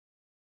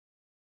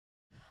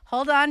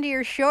Hold on to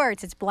your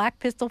shorts. It's Black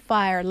Pistol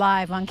Fire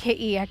live on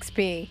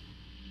KEXP.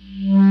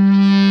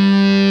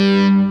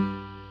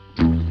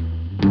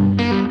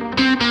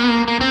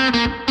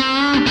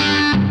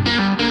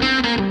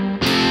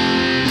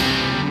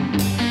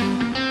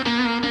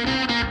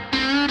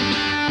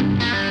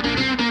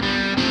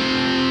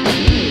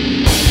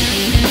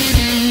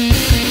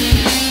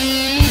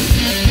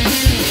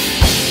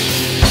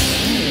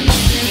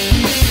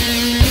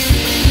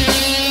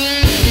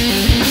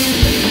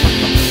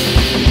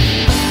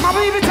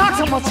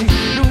 She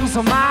lose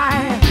her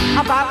mind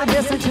about the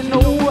distance, you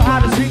know how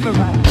to treat me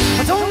right.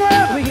 But don't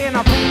worry, and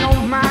I pay no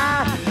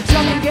mind.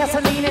 Chucking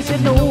gasoline and she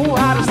know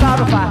how to start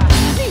a fire.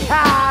 She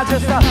high,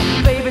 just a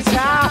baby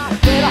child,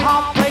 little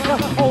heartbreaker,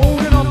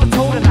 holding on the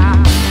toe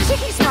tonight. She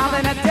keeps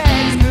smiling at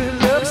daddy's good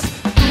looks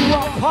through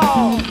her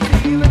paw,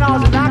 feeling all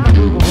just like a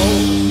Google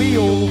roll me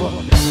over.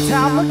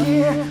 Time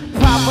again,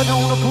 Papa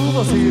don't approve,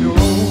 I see the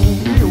roll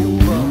me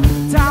over.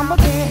 Time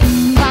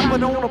again, Papa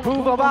don't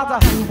approve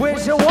about the way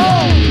she walk.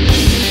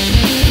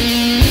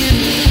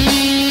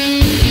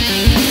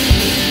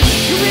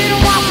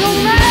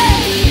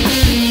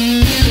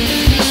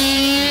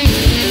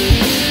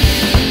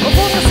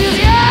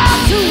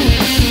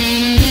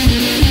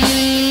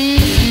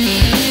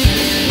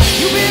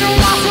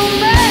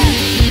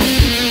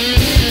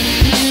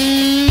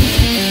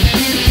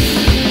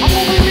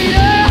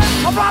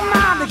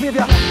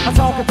 I'm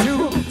talking to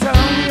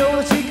turn me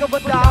over chica,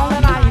 but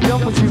darling, I ain't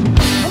done with you.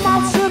 Come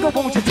on, sugar,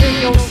 won't you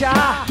take your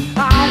shot?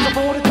 I'm the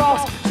 40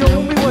 cross,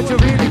 show me what you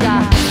really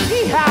got.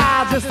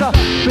 Hee-haw, just a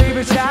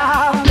baby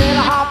child,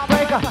 little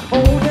heartbreaker,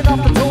 holding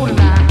up the toe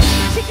tonight.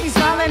 She keeps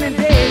smiling and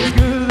daddy's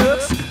good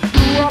looks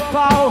through her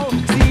paw,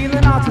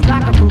 stealing out just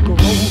like a book of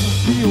roll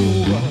me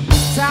over.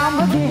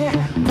 Time again,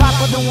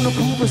 Papa don't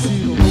approve of see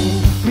the roll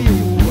me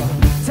over.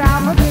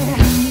 Time again,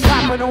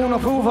 Papa don't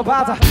approve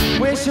about the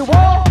way she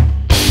walk.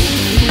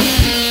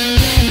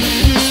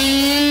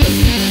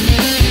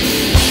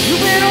 You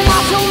better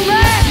watch your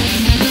back.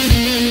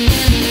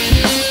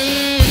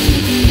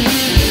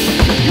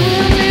 You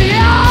really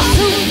ought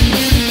to.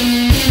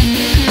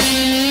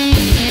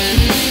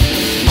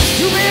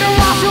 You better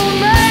watch your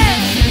back.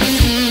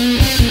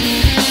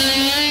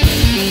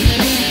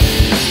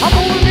 I'm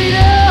gonna be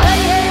there.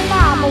 Hey, hey,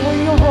 mama, when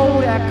you roll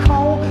that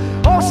cone,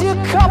 oh, she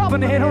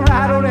accompanying to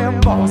rattle them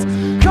balls.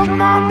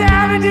 Come on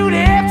down and do the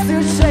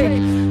Hipster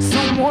shake.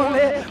 Someone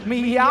let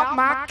me out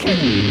my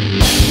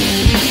cage.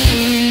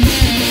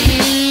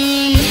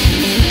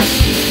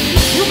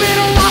 You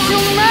better watch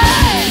your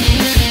man.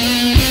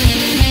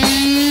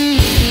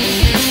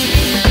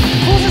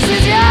 Who's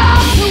says you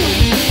ought to.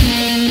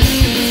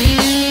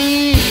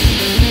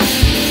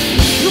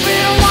 You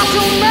better watch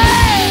your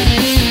man.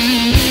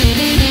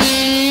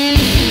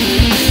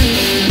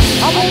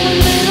 I'm only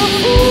little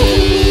fool.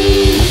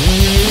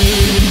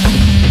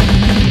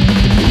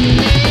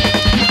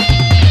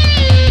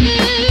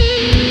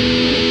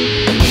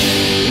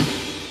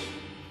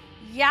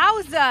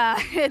 Yowza!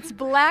 It's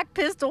Black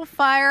Pistol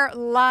Fire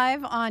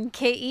live on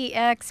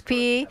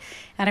KEXP.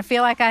 And I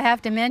feel like I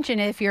have to mention,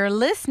 if you're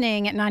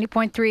listening at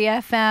 90.3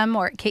 FM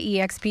or at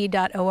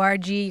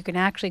KEXP.org, you can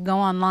actually go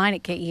online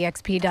at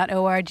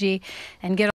KEXP.org and get